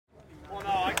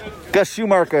Gus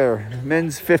Schumacher,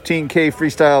 men's 15K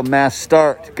freestyle mass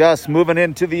start. Gus, moving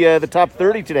into the top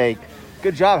 30 today.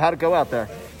 Good job. How'd it go out there?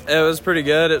 It was pretty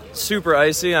good. It's super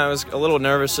icy. I was a little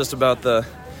nervous just about the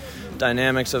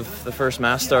dynamics of the first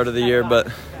mass start of the year,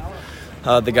 but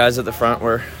the guys at the front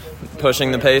were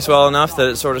pushing the pace well enough that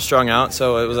it sort of strung out,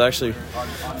 so it was actually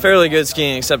fairly good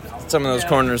skiing, except some of those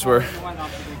corners where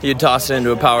you'd toss it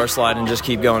into a power slide and just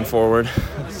keep going forward.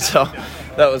 So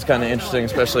that was kind of interesting,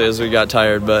 especially as we got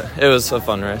tired, but it was a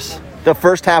fun race. The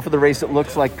first half of the race, it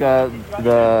looks like the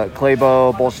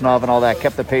Klæbo, Bolshinov, and all that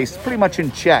kept the pace pretty much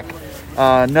in check.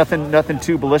 Nothing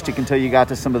too ballistic until you got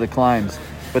to some of the climbs.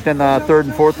 But then the third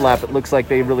and fourth lap, it looks like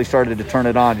they really started to turn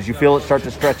it on. Did you feel it start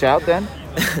to stretch out then?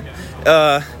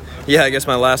 Yeah, I guess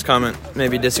my last comment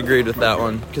maybe disagreed with that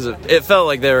one, because it felt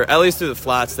like they were, at least through the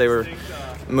flats, they were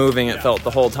moving, it felt,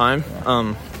 the whole time.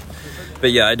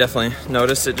 But yeah, I definitely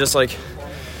noticed it just like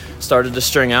started to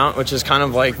string out, which is kind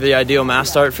of like the ideal mass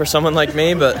start for someone like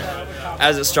me, but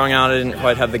as it strung out, I didn't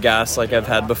quite have the gas like I've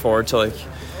had before to like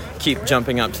keep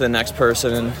jumping up to the next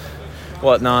person and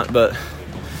whatnot. But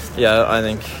yeah, I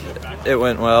think it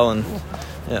went well, and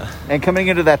yeah. And coming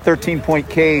into that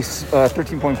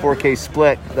 13.4K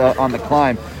split on the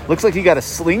climb, looks like you got a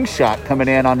slingshot coming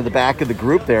in onto the back of the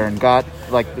group there and got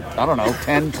like, I don't know,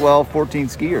 10, 12, 14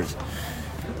 skiers.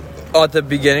 Oh, at the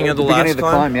beginning of the last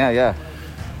climb? Yeah.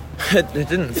 It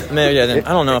didn't. Maybe I didn't.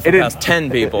 I don't know if it passed 10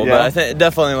 people, but I think it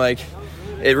definitely like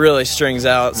it really strings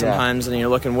out sometimes, and you're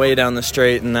looking way down the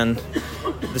straight, and then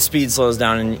the speed slows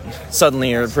down, and suddenly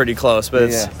you're pretty close. But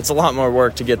it's a lot more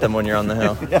work to get them when you're on the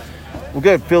hill. Yeah. Well,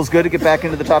 good. Feels good to get back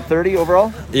into the top 30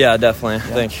 overall. Yeah, definitely.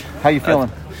 I think. How you feeling?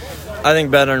 I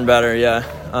think better and better. Yeah.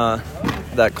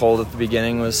 That cold at the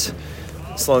beginning was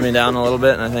slowed me down a little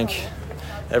bit, and I think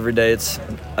every day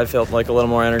I felt like a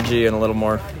little more energy and a little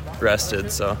more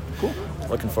rested. So, cool.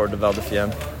 Looking forward to Val di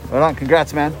Fiemme. Right on.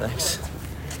 Congrats, man. Thanks.